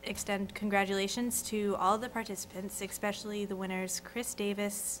extend congratulations to all the participants, especially the winners Chris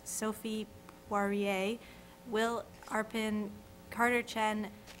Davis, Sophie Poirier, Will Arpin, Carter Chen,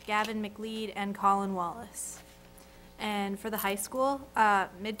 Gavin McLeod, and Colin Wallace. And for the high school,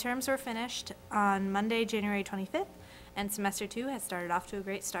 midterms were finished on Monday, January 25th, and semester 2 has started off to a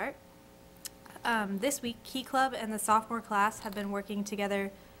great start. This week, Key Club and the sophomore class have been working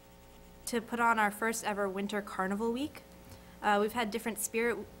together to put on our first ever Winter Carnival Week. We've had different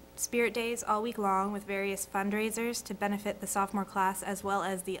spirit days all week long with various fundraisers to benefit the sophomore class, as well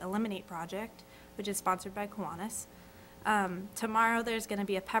as the Eliminate Project, which is sponsored by Kiwanis. Tomorrow there's going to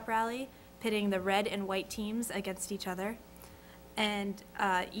be a pep rally pitting the red and white teams against each other. And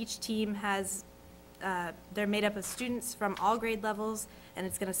each team has, they're made up of students from all grade levels, and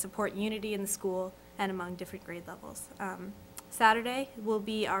it's going to support unity in the school and among different grade levels. Saturday will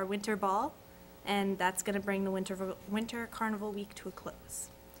be our winter ball, and that's going to bring the winter carnival week to a close.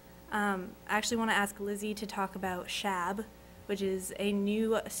 I actually want to ask Lizzie to talk about SHAB, which is a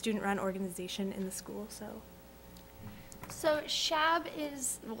new student-run organization in the school. So SHAB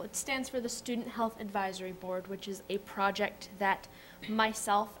it stands for the Student Health Advisory Board, which is a project that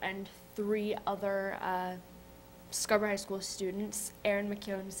myself and 3 other Scarborough High School students, Erin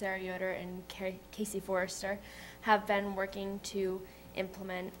McKeown, Sarah Yoder, and Casey Forrester, have been working to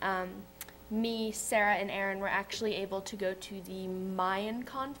implement. Me, Sarah, and Erin were actually able to go to the Maine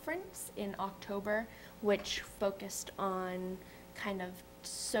conference in October, which focused on kind of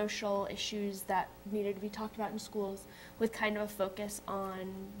social issues that needed to be talked about in schools, with kind of a focus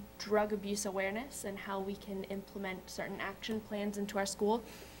on drug abuse awareness and how we can implement certain action plans into our school.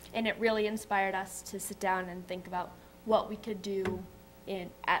 And it really inspired us to sit down and think about what we could do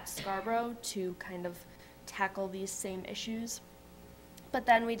at Scarborough to kind of tackle these same issues. But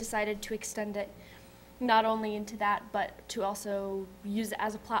then we decided to extend it not only into that, but to also use it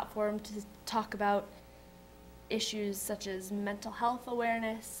as a platform to talk about issues such as mental health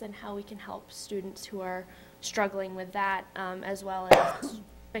awareness and how we can help students who are struggling with that, as well as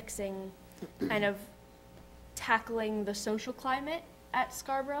fixing, kind of tackling the social climate at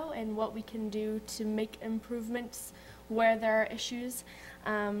Scarborough and what we can do to make improvements where there are issues.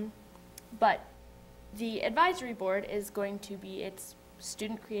 But the advisory board is going to be, it's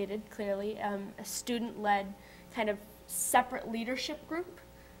student created, clearly, a student-led kind of separate leadership group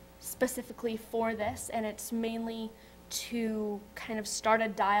specifically for this, and it's mainly to kind of start a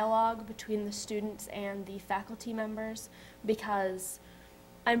dialogue between the students and the faculty members, because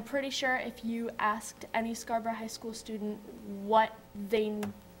I'm pretty sure if you asked any Scarborough High School student what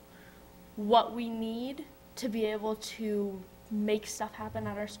we need to be able to make stuff happen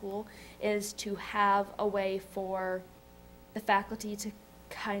at our school, is to have a way for the faculty to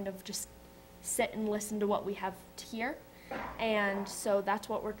kind of just sit and listen to what we have to hear. And so that's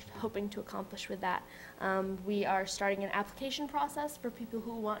what we're hoping to accomplish with that. We are starting an application process for people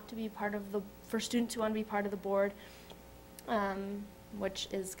who want to be part of for students who want to be part of the board, which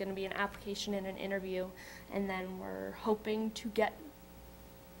is going to be an application and an interview. And then we're hoping to get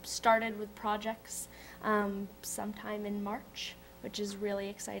started with projects sometime in March, which is really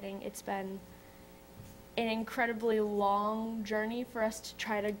exciting. It's been an incredibly long journey for us to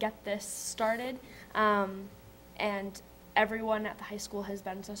try to get this started. And everyone at the high school has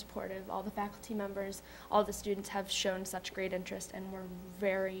been so supportive. All the faculty members, all the students have shown such great interest, and we're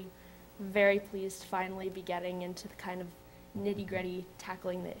very, very pleased to finally be getting into the kind of nitty-gritty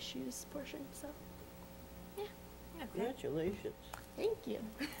tackling the issues portion. So, yeah. Congratulations. Thank you.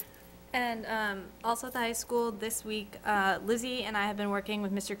 And also at the high school this week, Lizzie and I have been working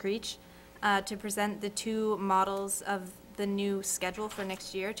with Mr. Creech to present the 2 models of the new schedule for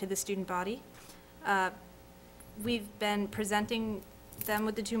next year to the student body. We've been presenting them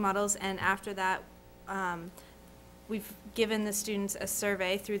with the 2 models, and after that, we've given the students a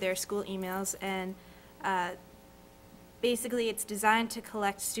survey through their school emails, and basically it's designed to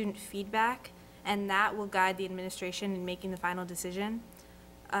collect student feedback, and that will guide the administration in making the final decision.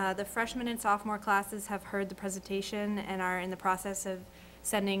 The freshman and sophomore classes have heard the presentation and are in the process of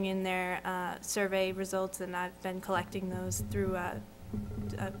sending in their survey results, and I've been collecting those through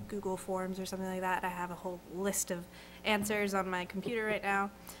Google Forms or something like that. I have a whole list of answers on my computer right now.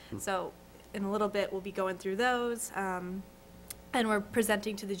 So in a little bit, we'll be going through those, and we're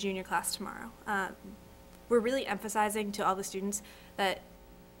presenting to the junior class tomorrow. We're really emphasizing to all the students that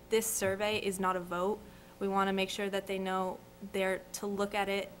this survey is not a vote. We want to make sure that they know they're to look at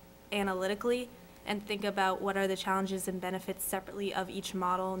it analytically and think about what are the challenges and benefits separately of each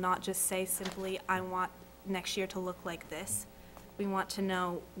model, not just say simply, I want next year to look like this. We want to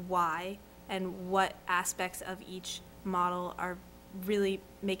know why and what aspects of each model are really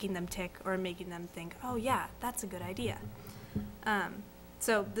making them tick or making them think, oh yeah, that's a good idea.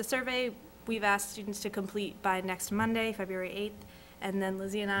 So the survey we've asked students to complete by next Monday, February 8th, and then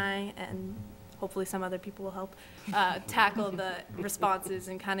Lizzie and I, and hopefully some other people will help, tackle the responses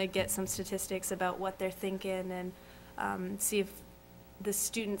and kind of get some statistics about what they're thinking and see if the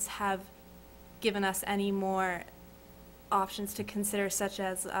students have given us any more options to consider, such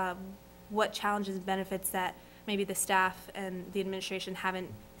as what challenges and benefits that maybe the staff and the administration haven't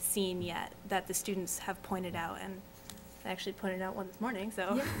seen yet that the students have pointed out. And I actually pointed out one this morning,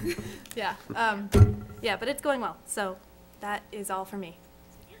 so yeah. Yeah, but it's going well. So that is all for me.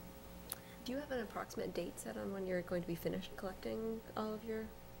 Do you have an approximate date set on when you're going to be finished collecting all of your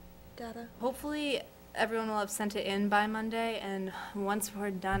data? Hopefully everyone will have sent it in by Monday, and once we're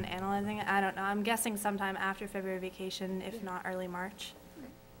done analyzing it, I don't know, I'm guessing sometime after February vacation, if not early March.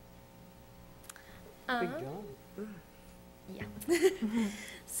 Big job. Yeah.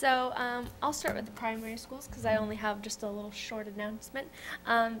 So I'll start with the primary schools because I only have just a little short announcement.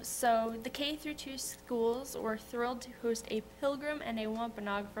 So the K through 2 schools were thrilled to host a pilgrim and a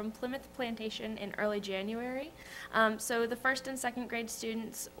wampanoag from Plymouth Plantation in early January. So the first and second grade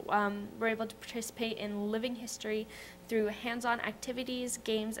students were able to participate in living history through hands-on activities,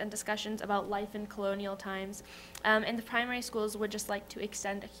 games, and discussions about life in colonial times. And the primary schools would just like to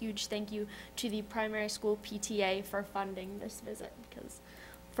extend a huge thank you to the primary school PTA for funding this visit, because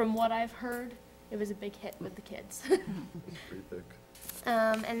from what I've heard, it was a big hit with the kids. Pretty big.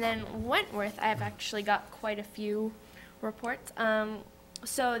 And then Wentworth, I've actually got quite a few reports.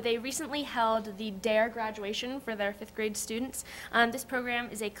 So they recently held the DARE graduation for their 5th grade students. This program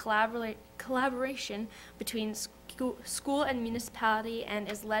is a collaboration between school and municipality and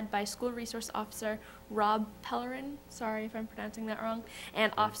is led by School Resource Officer Rob Pellerin, sorry if I'm pronouncing that wrong,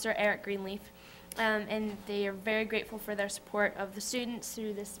 and Officer Eric Greenleaf. And they are very grateful for their support of the students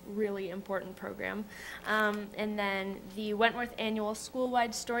through this really important program. And then the Wentworth Annual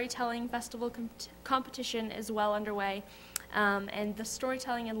School-Wide Storytelling Festival competition is well underway. And the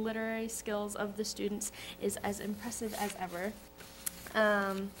storytelling and literary skills of the students is as impressive as ever.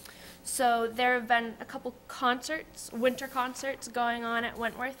 So there have been a couple concerts, winter concerts going on at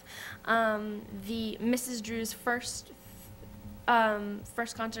Wentworth. The Mrs. Drew's first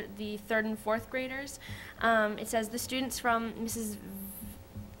concert, the 3rd and 4th graders. It says the students from Mrs.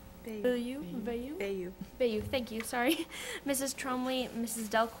 Bayou, thank you, sorry. Mrs. Tromley, Mrs.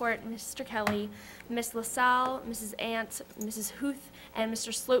 Delcourt, Mr. Kelly, Miss LaSalle, Mrs. Ant, Mrs. Huth, and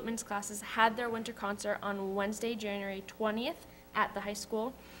Mr. Sloatman's classes had their winter concert on Wednesday, January 20th at the high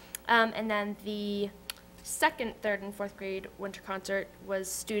school. And then the 2nd, 3rd, and 4th grade winter concert was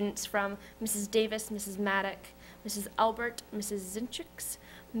students from Mrs. Davis, Mrs. Maddock, Mrs. Albert, Mrs. Zintrix,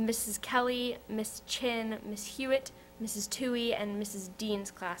 Mrs. Kelly, Miss Chin, Miss Hewitt, Mrs. Toohey, and Mrs.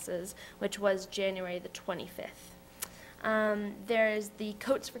 Dean's classes, which was January the 25th. There is the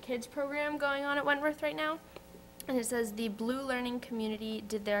Coats for Kids program going on at Wentworth right now. And it says the Blue Learning Community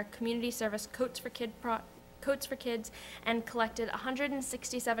did their community service Coats for Kids and collected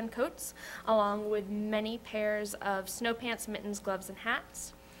 167 coats, along with many pairs of snow pants, mittens, gloves, and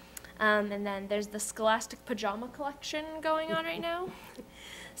hats. And then there's the Scholastic Pajama Collection going on right now.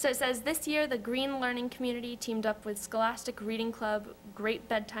 So it says, this year the Green Learning Community teamed up with Scholastic Reading Club Great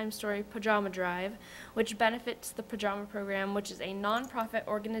Bedtime Story Pajama Drive, which benefits the Pajama Program, which is a nonprofit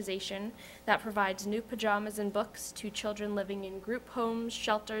organization that provides new pajamas and books to children living in group homes,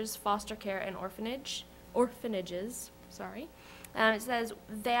 shelters, foster care, and orphanages. It says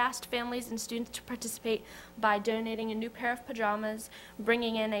they asked families and students to participate by donating a new pair of pajamas,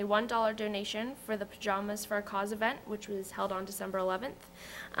 bringing in a $1 donation for the Pajamas for a Cause event, which was held on December 11th,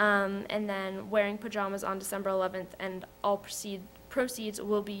 and then wearing pajamas on December 11th, and all proceeds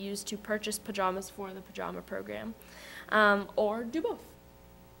will be used to purchase pajamas for the Pajama Program, or do both.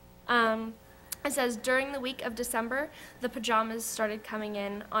 It says during the week of December, the pajamas started coming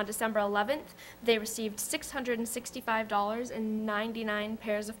in on December 11th. They received $665 and 99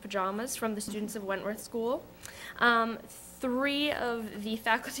 pairs of pajamas from the students of Wentworth School. 3 of the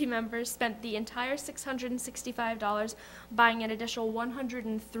faculty members spent the entire $665 buying an additional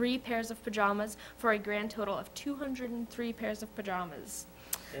 103 pairs of pajamas for a grand total of 203 pairs of pajamas.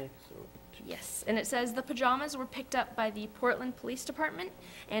 Excellent. Yes, and it says the pajamas were picked up by the Portland Police Department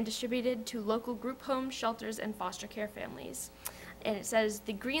and distributed to local group homes, shelters, and foster care families. And it says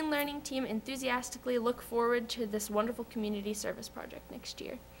the Green Learning Team enthusiastically look forward to this wonderful community service project next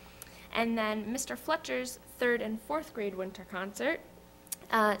year. And then Mr. Fletcher's 3rd and 4th grade winter concert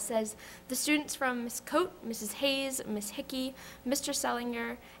says the students from Miss Coate, Mrs. Hayes, Miss Hickey, Mr.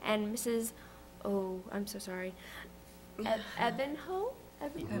 Sellinger, and Mrs. Oh, I'm so sorry. Evanho?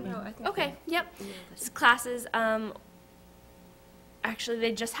 Okay, yep. Classes, actually,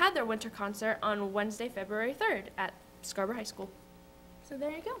 they just had their winter concert on Wednesday, February 3rd at Scarborough High School. So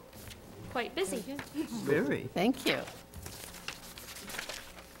there you go. Quite busy. Very. Thank you.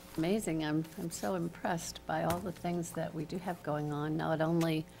 Amazing. I'm so impressed by all the things that we do have going on, not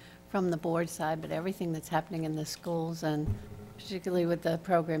only from the board side, but everything that's happening in the schools, and particularly with the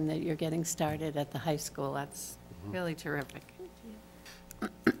program that you're getting started at the high school. That's really terrific.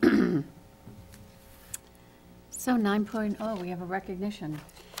 So 9.0, we have a recognition.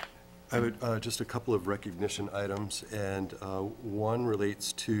 I would, just a couple of recognition items, and one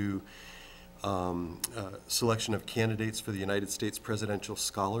relates to selection of candidates for the United States Presidential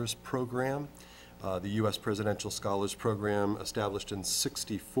Scholars Program. The U.S. Presidential Scholars Program, established in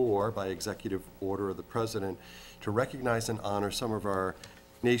 '64 by executive order of the President, to recognize and honor some of our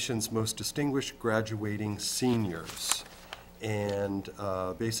nation's most distinguished graduating seniors. And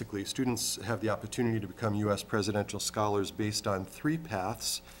basically, students have the opportunity to become U.S. Presidential Scholars based on 3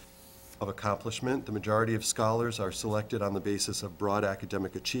 paths of accomplishment. The majority of scholars are selected on the basis of broad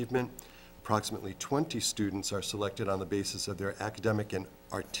academic achievement. Approximately 20 students are selected on the basis of their academic and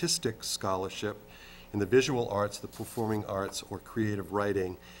artistic scholarship in the visual arts, the performing arts, or creative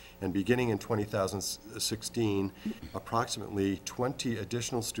writing. And beginning in 2016, approximately 20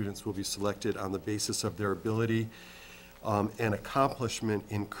 additional students will be selected on the basis of their ability and accomplishment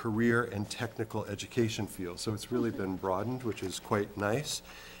in career and technical education fields. So it's really been broadened, which is quite nice.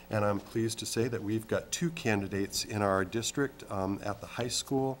 And I'm pleased to say that we've got 2 candidates in our district at the high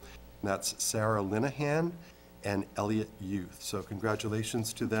school. And that's Sarah Linehan and Elliot Youth. So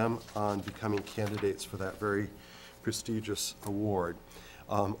congratulations to them on becoming candidates for that very prestigious award.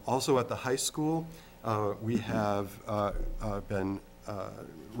 Also at the high school, we have been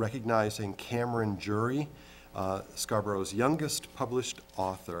recognizing Cameron Jury, Scarborough's youngest published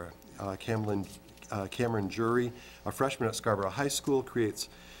author. Cameron Jury, a freshman at Scarborough High School, creates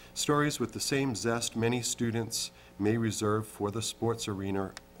stories with the same zest many students may reserve for the sports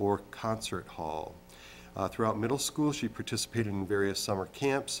arena or concert hall. Throughout middle school, she participated in various summer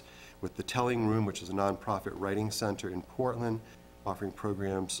camps with the Telling Room, which is a nonprofit writing center in Portland, offering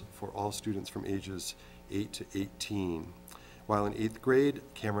programs for all students from ages 8 to 18. While in 8th grade,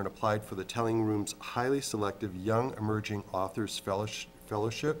 Cameron applied for the Telling Room's highly selective Young Emerging Authors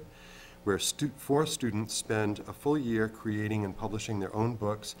Fellowship, where 4 students spend a full year creating and publishing their own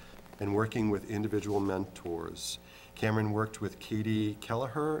books and working with individual mentors. Cameron worked with Katie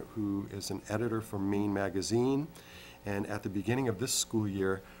Kelleher, who is an editor for Maine magazine, and at the beginning of this school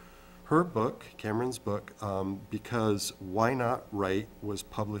year, her book, Cameron's book, Because Why Not Write, was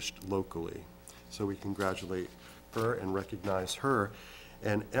published locally. So we congratulate her and recognize her.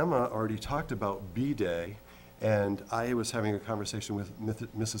 And Emma already talked about B-Day, and I was having a conversation with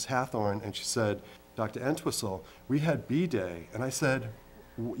Mrs. Hathorn, and she said, Dr. Entwistle, we had B-Day. And I said,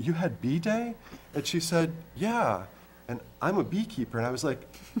 you had B-Day? And she said, yeah. And I'm a beekeeper, and I was like,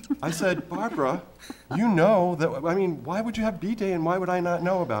 I said, Barbara, you know that, I mean, why would you have bee day and why would I not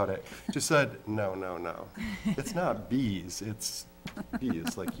know about it? She said, no. It's not bees, it's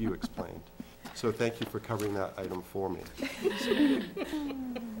bees, like you explained. So thank you for covering that item for me.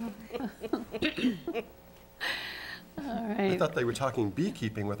 All right. I thought they were talking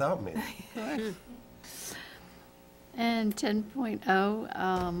beekeeping without me. And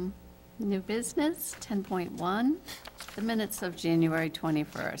 10.0, new business. 10.1, the minutes of January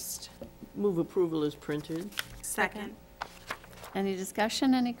 21st. Move approval is printed. Second. Any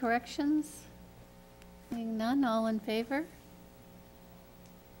discussion, any corrections? Seeing none, all in favor?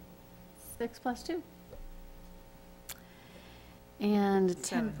 6 plus 2. And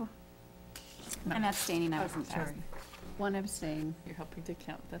 10, I'm abstaining, I wasn't there. 1 abstain. You're helping to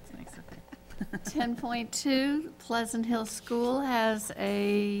count, that's nice of you. 10.2, Pleasant Hill School has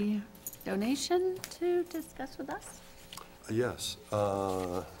a donation to discuss with us. Yes,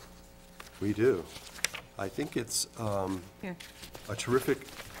 we do. I think it's Here. a terrific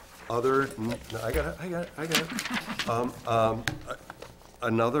other, I got it.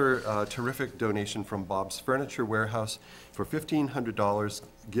 Another terrific donation from Bob's Furniture Warehouse for $1,500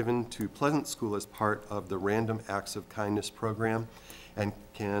 given to Pleasant School as part of the Random Acts of Kindness program, and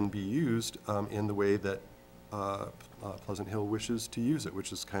can be used in the way that Pleasant Hill wishes to use it,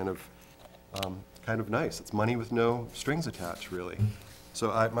 which is kind of nice. It's money with no strings attached, really. So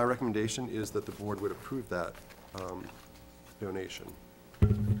my recommendation is that the board would approve that donation.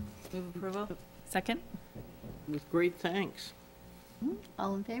 Move approval. Second? With great thanks.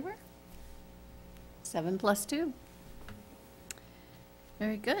 All in favor? 7+2.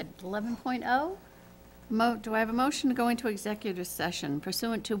 Very good. 11.0. Do I have a motion to go into executive session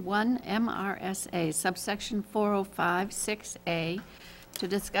pursuant to 1 MRSA subsection 4056A to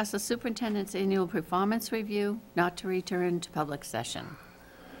discuss the superintendent's annual performance review, not to return to public session?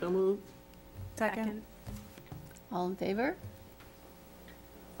 So moved. Second. All in favor?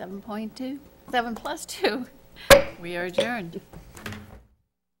 7.2, 7+2. We are adjourned.